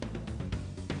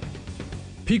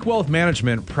Peak Wealth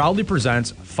Management proudly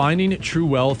presents Finding True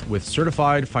Wealth with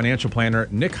certified financial planner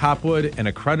Nick Hopwood and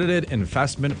accredited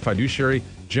investment fiduciary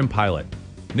Jim Pilot.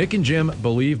 Nick and Jim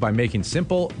believe by making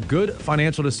simple, good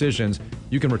financial decisions,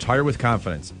 you can retire with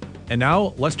confidence. And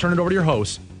now let's turn it over to your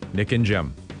hosts, Nick and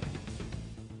Jim.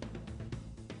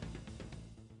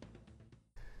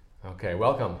 Okay,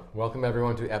 welcome. Welcome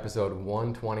everyone to episode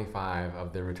 125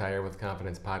 of the Retire with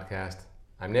Confidence podcast.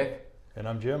 I'm Nick. And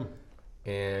I'm Jim.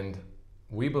 And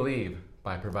we believe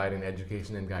by providing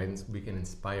education and guidance, we can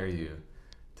inspire you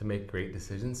to make great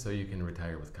decisions so you can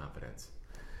retire with confidence.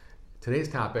 Today's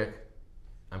topic,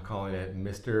 I'm calling it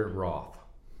Mr. Roth.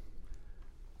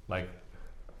 Like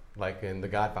in The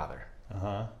Godfather.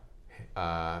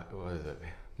 What is it?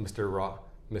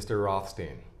 Mr.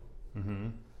 Rothstein. Mm-hmm.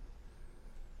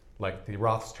 Like the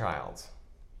Rothschilds.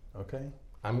 Okay.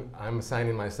 I'm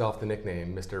assigning myself the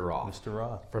nickname Mr. Roth. Mr.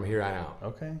 Roth. From here on out.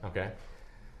 Okay.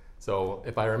 So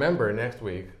if I remember next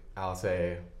week, I'll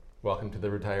say, welcome to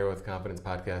the Retire with Confidence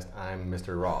podcast. I'm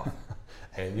Mr. Roth.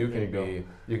 And you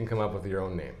can come up with your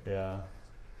own name. Yeah.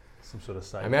 Some sort of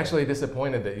side. I'm actually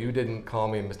disappointed that you didn't call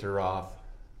me Mr. Roth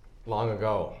long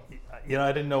ago. I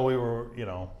didn't know we were,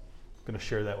 going to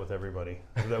share that with everybody.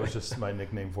 That was just my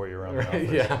nickname for you around the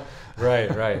office. Yeah.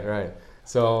 Right.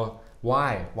 So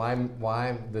why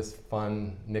this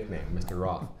fun nickname, Mr.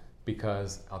 Roth?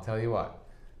 Because I'll tell you what,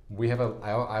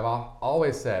 I've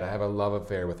always said I have a love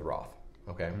affair with Roth.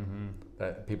 Okay,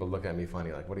 That people look at me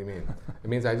funny, like, what do you mean? It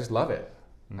means I just love it.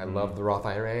 I love the Roth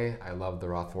IRA. I love the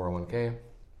Roth 401k.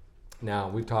 Now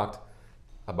we've talked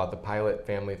about the Pilot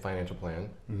Family Financial Plan.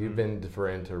 You've been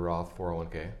deferring to Roth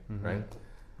 401k, right?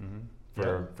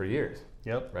 For years.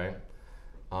 Yep. Right.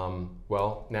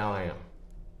 Well, now I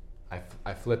am.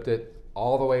 I flipped it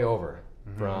all the way over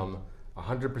from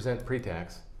 100%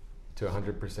 pre-tax to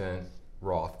 100%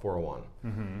 Roth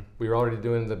 401. We were already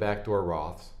doing the backdoor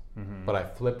Roths, but I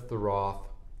flipped the Roth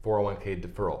 401k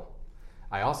deferral.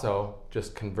 I also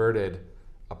just converted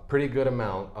a pretty good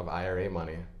amount of IRA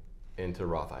money into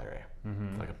Roth IRA,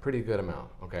 like a pretty good amount.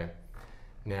 Okay.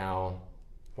 Now,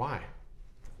 why?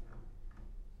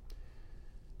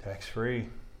 Tax-free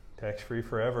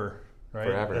forever, right?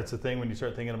 Forever. That's the thing when you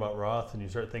start thinking about Roth and you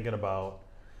start thinking about,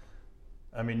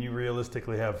 you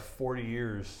realistically have 40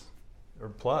 years or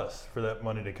plus for that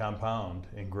money to compound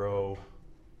and grow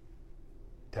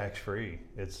tax-free.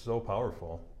 It's so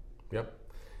powerful. Yep.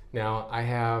 Now I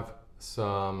have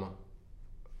some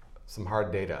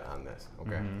hard data on this.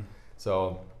 Okay.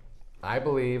 So I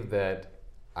believe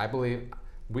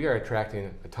we are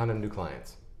attracting a ton of new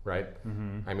clients, right?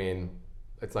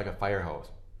 It's like a fire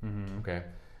hose. Okay.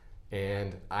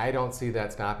 And I don't see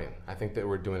that stopping. I think that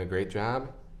we're doing a great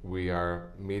job. We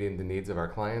are meeting the needs of our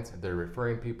clients. They're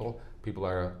referring people. People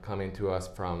are coming to us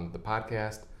from the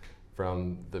podcast,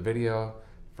 from the video,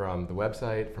 from the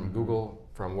website, from Google,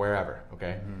 from wherever,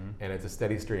 okay? And it's a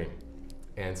steady stream.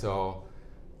 And so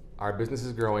our business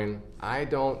is growing. I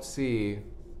don't see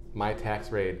my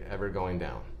tax rate ever going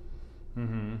down.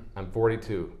 I'm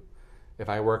 42. If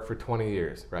I work for 20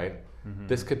 years, right?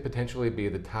 This could potentially be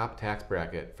the top tax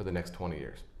bracket for the next 20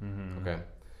 years, okay?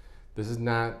 This is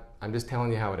not, I'm just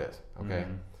telling you how it is, okay?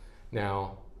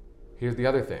 Now, here's the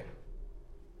other thing.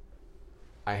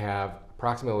 I have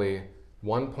approximately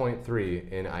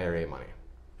 1.3 in IRA money,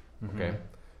 okay?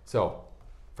 So,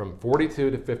 from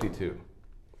 42 to 52,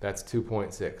 that's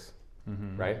 2.6,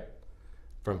 right?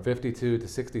 From 52 to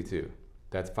 62,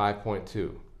 that's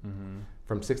 5.2.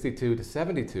 From 62 to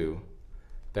 72,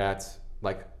 that's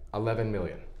like 11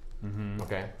 million,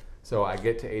 okay? So I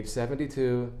get to age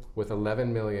 72 with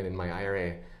 11 million in my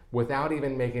IRA without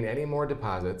even making any more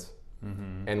deposits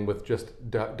and with just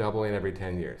doubling every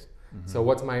 10 years. So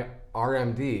what's my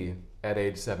RMD at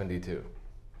age 72?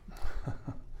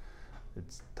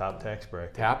 It's top tax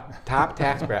bracket. Top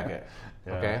tax bracket,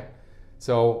 Yeah. okay?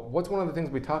 So what's one of the things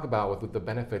we talk about with the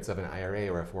benefits of an IRA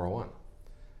or a 401?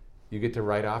 You get to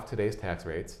write off today's tax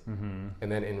rates,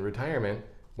 and then in retirement,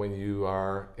 when you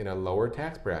are in a lower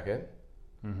tax bracket,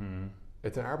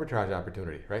 it's an arbitrage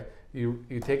opportunity, right? You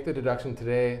take the deduction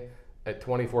today at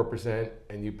 24%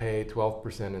 and you pay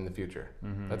 12% in the future.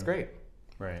 That's great.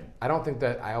 Right. I don't think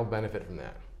that I'll benefit from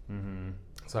that.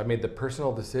 So I made the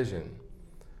personal decision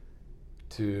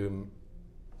to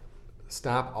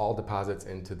stop all deposits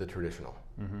into the traditional.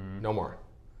 No more.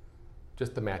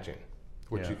 Just the matching,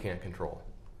 which you can't control.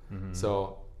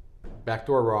 So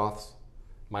backdoor Roths,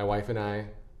 my wife and I,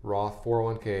 Roth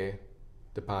 401k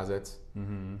deposits,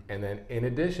 and then in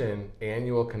addition,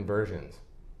 annual conversions.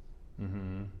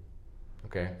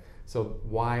 Okay, so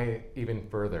why even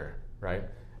further, right?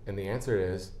 And the answer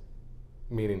is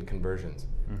meaning conversions.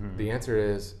 The answer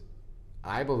is,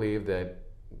 I believe that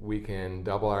we can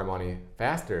double our money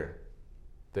faster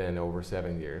than over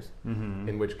 7 years,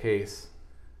 in which case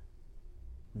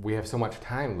we have so much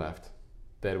time left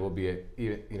that it will be,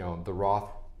 the Roth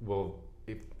will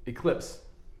eclipse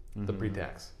the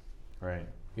pre-tax. Right.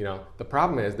 The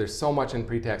problem is there's so much in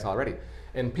pre-tax already.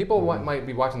 And people might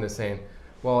be watching this saying,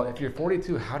 well, if you're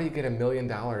 42, how do you get $1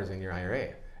 million in your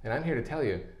IRA? And I'm here to tell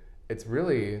you, it's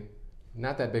really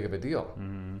not that big of a deal.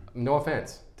 No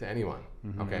offense to anyone,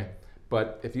 okay?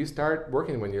 But if you start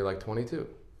working when you're like 22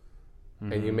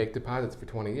 and you make deposits for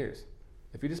 20 years,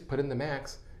 if you just put in the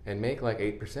max and make like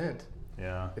 8%,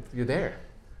 you're there,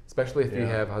 especially if you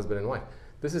have husband and wife.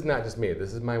 This is not just me.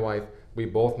 This is my wife. We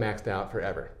both maxed out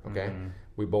forever, okay?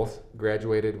 We both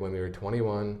graduated when we were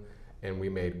 21, and we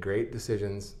made great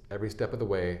decisions every step of the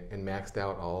way and maxed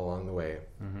out all along the way.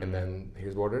 And then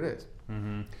here's what it is.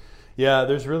 Yeah,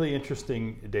 there's really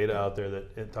interesting data out there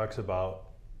that it talks about,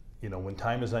 when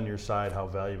time is on your side, how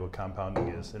valuable compounding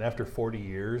is. And after 40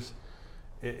 years,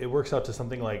 it works out to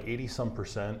something like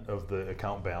 80% of the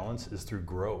account balance is through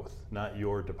growth, not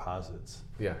your deposits.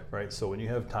 Yeah. Right? So when you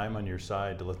have time on your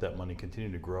side to let that money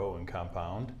continue to grow and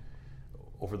compound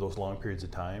over those long periods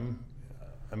of time,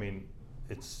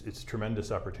 it's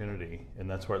tremendous opportunity. And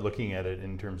that's why looking at it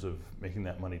in terms of making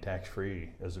that money tax-free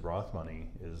as Roth money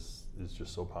is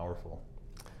just so powerful.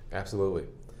 Absolutely.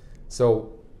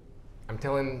 So I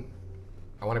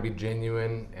want to be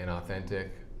genuine and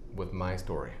authentic with my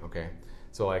story, okay?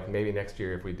 So like maybe next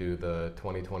year if we do the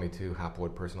 2022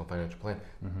 Hopwood Personal Financial Plan,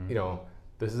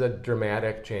 this is a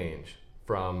dramatic change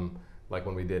from like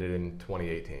when we did it in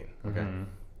 2018, okay?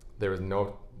 There was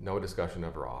no discussion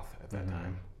of Roth at that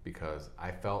time because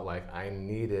I felt like I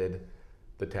needed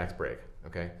the tax break,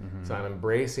 okay? So I'm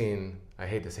embracing, I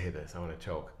hate to say this, I want to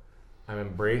choke. I'm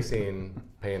embracing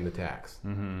paying the tax,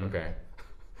 okay?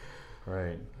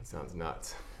 Right. That sounds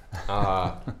nuts.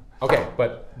 Okay,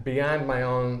 but beyond my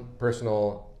own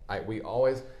personal,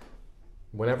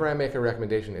 whenever I make a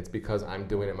recommendation, it's because I'm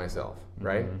doing it myself,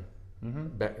 right?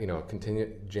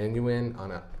 Continue genuine,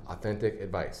 authentic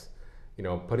advice.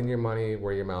 Putting your money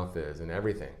where your mouth is and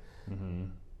everything.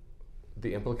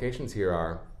 The implications here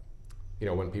are,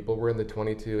 when people were in the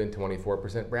 22 and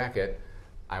 24% bracket,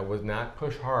 I would not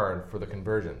push hard for the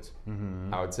conversions.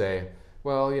 I would say,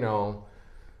 well,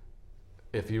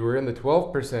 if you were in the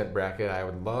 12% bracket, I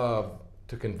would love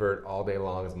to convert all day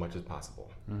long as much as possible.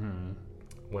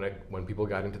 When people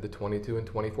got into the 22 and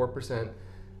 24%,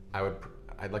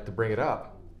 I'd like to bring it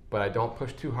up, but I don't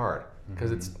push too hard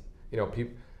because it's,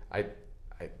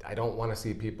 I don't want to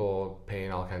see people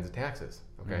paying all kinds of taxes,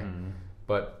 okay?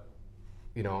 But,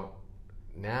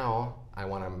 now I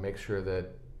want to make sure that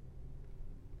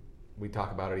we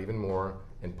talk about it even more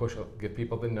and give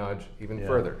people the nudge even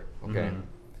further, okay?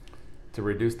 To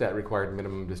reduce that required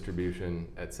minimum distribution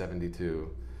at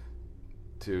 72,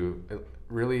 to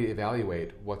really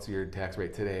evaluate what's your tax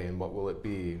rate today and what will it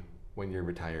be when you're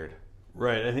retired.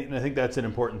 Right. I think that's an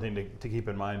important thing to keep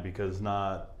in mind because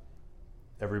not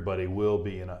everybody will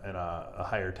be in a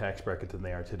higher tax bracket than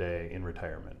they are today in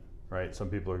retirement. Right. Some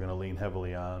people are going to lean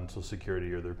heavily on Social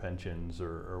Security or their pensions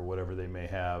or whatever they may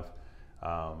have,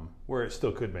 where it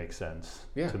still could make sense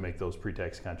to make those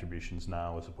pre-tax contributions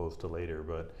now as opposed to later.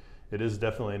 But it is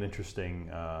definitely an interesting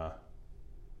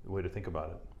way to think about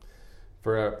it.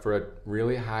 For a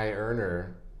really high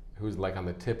earner who's like on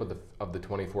the tip of the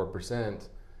 24%,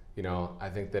 I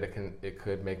think that it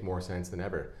could make more sense than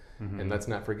ever. And let's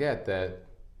not forget that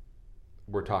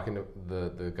we're talking to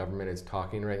the government is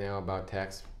talking right now about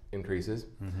tax increases.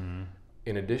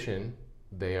 In addition,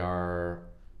 the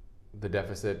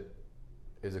deficit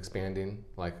is expanding.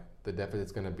 Like the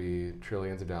deficit's going to be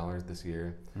trillions of dollars this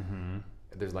year.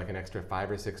 There's like an extra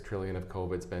 5 or 6 trillion of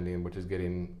COVID spending, which is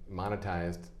getting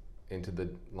monetized into the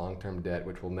long-term debt,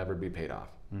 which will never be paid off.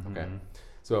 Okay,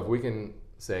 so if we can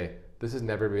say this is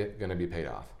never going to be paid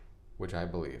off, which I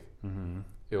believe,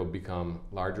 it will become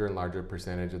larger and larger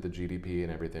percentage of the GDP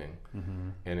and everything.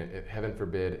 And if, heaven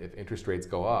forbid, if interest rates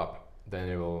go up, then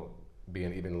it will be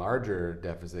an even larger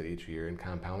deficit each year and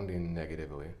compounding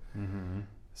negatively.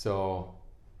 So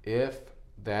if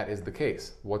that is the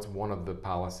case, what's one of the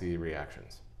policy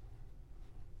reactions?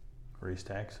 Raise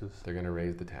taxes. They're going to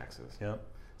raise the taxes. Yep.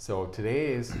 So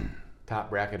today's top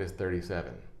bracket is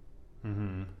 37.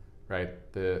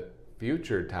 Right? The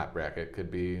future top bracket could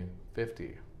be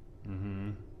 50.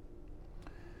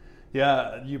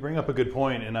 Yeah, you bring up a good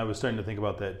point, and I was starting to think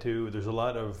about that too. There's a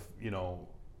lot of,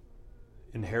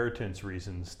 inheritance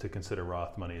reasons to consider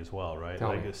Roth money as well, right?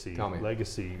 Tell me.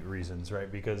 Legacy reasons, right?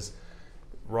 Because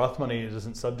Roth money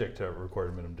isn't subject to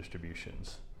required minimum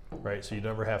distributions, right? So you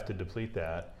never have to deplete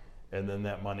that. And then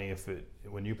that money,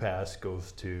 when you pass,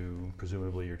 goes to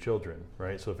presumably your children,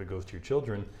 right? So if it goes to your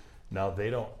children, now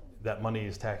that money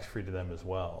is tax-free to them as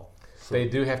well. So they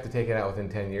do have to take it out within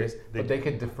 10 years, but they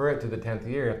could defer it to the 10th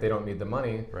year if they don't need the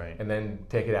money, right, and then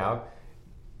take it out.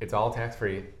 It's all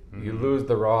tax-free. You lose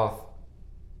the Roth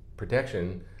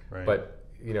protection, right, but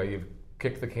you've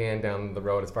kicked the can down the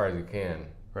road as far as you can.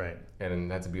 right,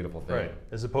 And that's a beautiful thing. right.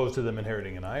 As opposed to them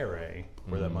inheriting an IRA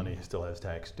where that money still has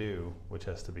tax due, which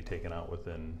has to be taken out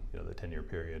within the 10-year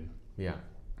period. Yeah.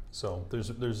 So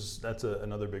that's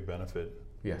another big benefit.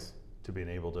 Yes. To being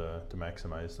able to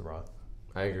maximize the Roth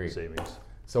I agree. savings.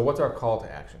 So what's our call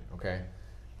to action? Okay.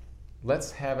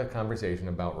 Let's have a conversation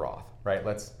about Roth, right?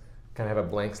 Let's kind of have a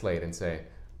blank slate and say,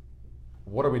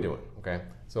 what are we doing? Okay.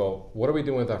 So what are we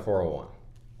doing with our 401?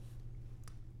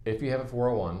 If you have a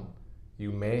 401,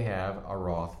 you may have a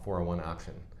Roth 401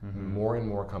 option. More and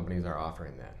more companies are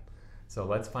offering that. So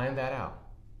let's find that out.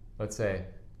 Let's say,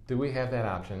 do we have that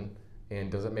option,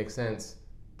 and does it make sense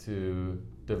to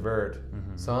divert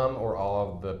some or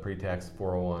all of the pre-tax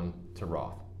 401 to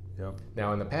Roth? Yep.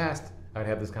 Now in the past, I'd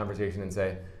have this conversation and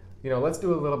say, let's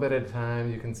do a little bit at a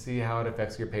time. You can see how it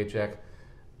affects your paycheck.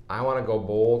 I want to go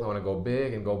bold. I want to go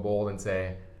big and go bold and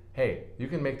say, hey, you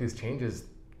can make these changes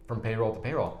from payroll to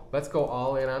payroll. Let's go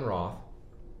all in on Roth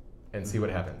and see what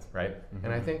happens, right?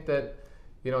 And I think that,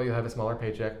 you'll have a smaller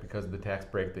paycheck because of the tax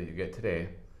break that you get today,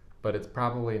 but it's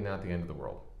probably not the end of the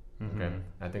world, okay?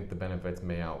 I think the benefits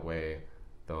may outweigh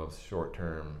those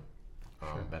short-term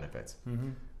benefits.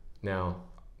 Now,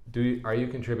 are you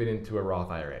contributing to a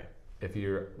Roth IRA? If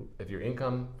your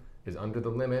income is under the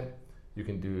limit, you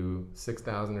can do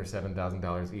 $6,000 or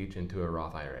 $7,000 each into a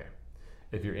Roth IRA.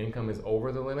 If your income is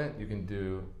over the limit, you can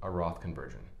do a Roth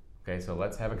conversion. Okay, so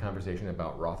let's have a conversation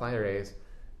about Roth IRAs.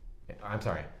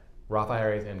 Roth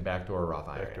IRAs and backdoor Roth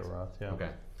IRAs. Backdoor Roth, yeah. Okay.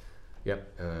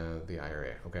 Yep, the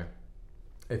IRA. Okay.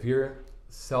 If you're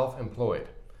self-employed,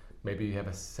 maybe you have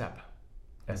a SEP,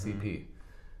 SEP.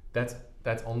 That's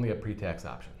only a pre-tax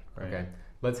option. Right. Okay.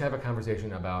 Let's have a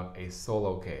conversation about a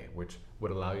solo K, which would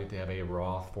allow you to have a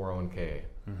Roth 401k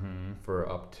for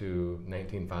up to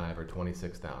 $19,500 or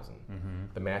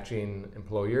 $26,000. The matching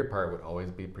employer part would always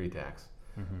be pre-tax.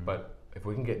 But if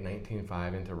we can get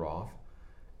 $19,500 into Roth,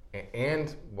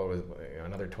 and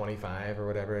another $25,000 or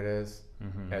whatever it is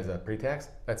as a pre-tax,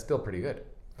 that's still pretty good.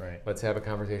 Right. Let's have a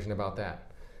conversation about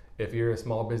that. If you're a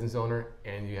small business owner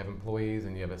and you have employees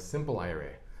and you have a simple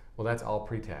IRA, well, that's all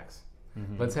pre-tax.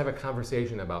 Let's have a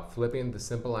conversation about flipping the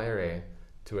simple IRA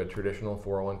to a traditional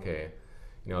 401k.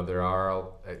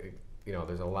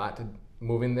 There's a lot to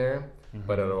moving there,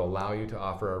 but it'll allow you to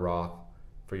offer a Roth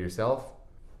for yourself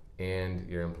and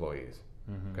your employees.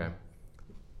 Okay.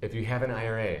 If you have an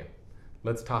IRA,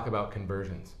 let's talk about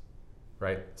conversions,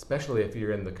 right? Especially if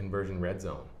you're in the conversion red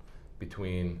zone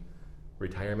between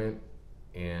retirement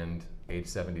and age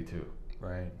 72.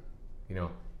 Right.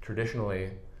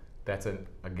 Traditionally, that's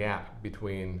a gap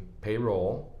between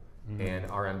payroll and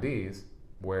RMDs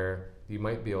where you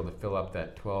might be able to fill up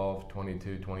that 12,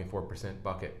 22, 24%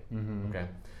 bucket. Okay.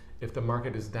 If the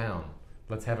market is down,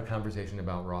 let's have a conversation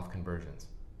about Roth conversions.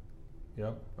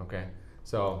 Yep. Okay.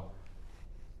 So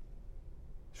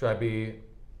should I be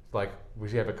like, we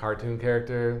should have a cartoon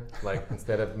character, like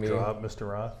instead of me? Draw up Mr.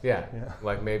 Roth. Yeah.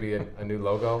 Like maybe a new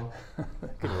logo.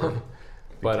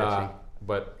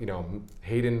 But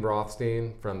Hayden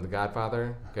Rothstein from The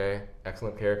Godfather, okay,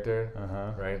 excellent character,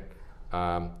 right?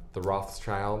 The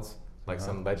Rothschilds, like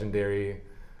some legendary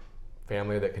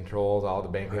family that controls all the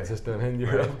banking system in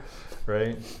Europe.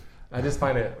 Right. I just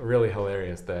find it really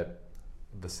hilarious that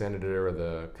the senator or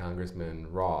the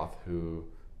congressman Roth, who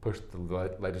pushed the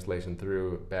legislation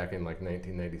through back in like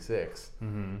 1996,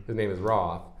 his name is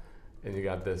Roth, and you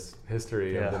got this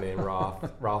history of the name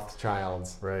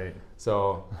Rothschilds. Right.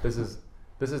 So this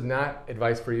is not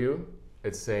advice for you.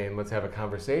 It's saying let's have a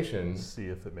conversation. See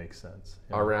if it makes sense.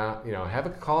 Around,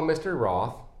 call Mr.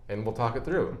 Roth and we'll talk it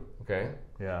through. Okay.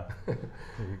 Yeah. There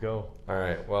you go. All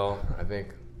right. Well, I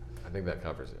think that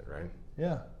covers it, right?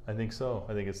 Yeah, I think so.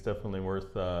 I think it's definitely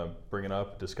worth bringing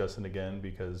up, discussing again,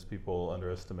 because people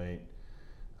underestimate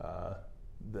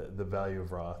the value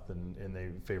of Roth and they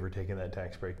favor taking that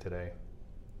tax break today.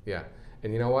 Yeah.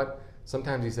 And you know what?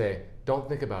 Sometimes you say, don't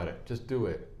think about it, just do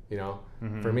it.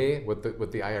 For me,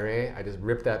 with the IRA, I just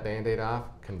ripped that Band-Aid off,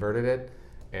 converted it,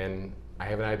 and I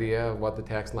have an idea of what the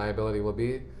tax liability will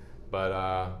be.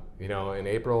 But in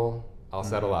April, I'll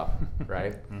settle up,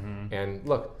 right? And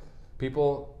look,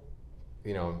 people,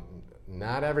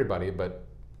 not everybody, but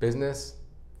business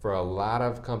for a lot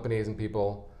of companies and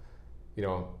people,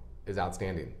 is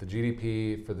outstanding. The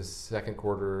GDP for the second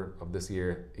quarter of this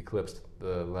year eclipsed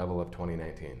the level of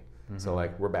 2019. So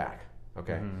like we're back,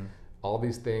 okay? All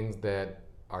these things that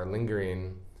are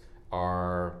lingering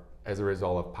are as a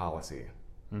result of policy,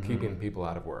 keeping people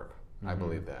out of work. I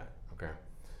believe that, okay?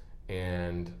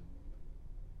 And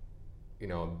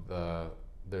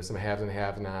there's some haves and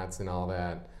have-nots and all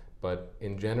that, but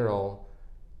in general,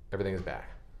 everything is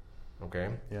back, okay?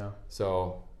 Yeah.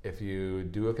 So if you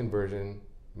do a conversion,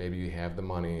 maybe you have the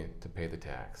money to pay the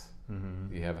tax.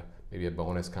 You have maybe a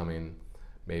bonus coming.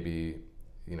 Maybe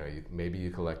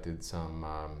you collected some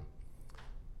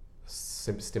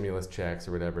stimulus checks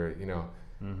or whatever.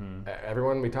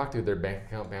 Everyone we talked to, their bank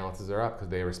account balances are up because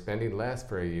they were spending less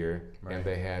for a year and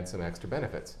they had some extra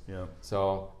benefits. Yeah.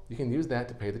 So you can use that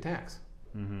to pay the tax.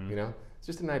 It's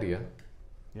just an idea.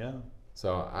 Yeah.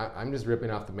 So I'm just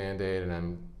ripping off the Band-Aid,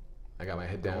 and I got my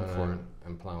head down and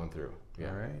I'm plowing through. Yeah.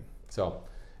 All right. So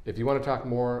if you want to talk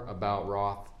more about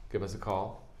Roth, give us a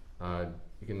call.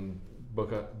 You can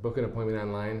book an appointment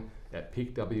online at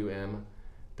peakwm.com,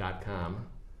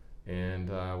 and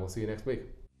we'll see you next week.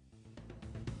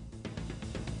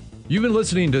 You've been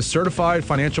listening to certified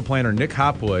financial planner Nick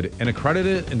Hopwood and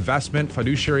accredited investment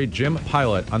fiduciary Jim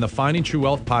Pilot on the Finding True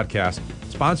Wealth podcast,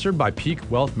 sponsored by Peak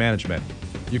Wealth Management.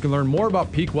 You can learn more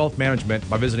about Peak Wealth Management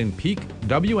by visiting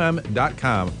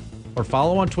peakwm.com or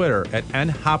follow on Twitter at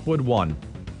nhopwood1.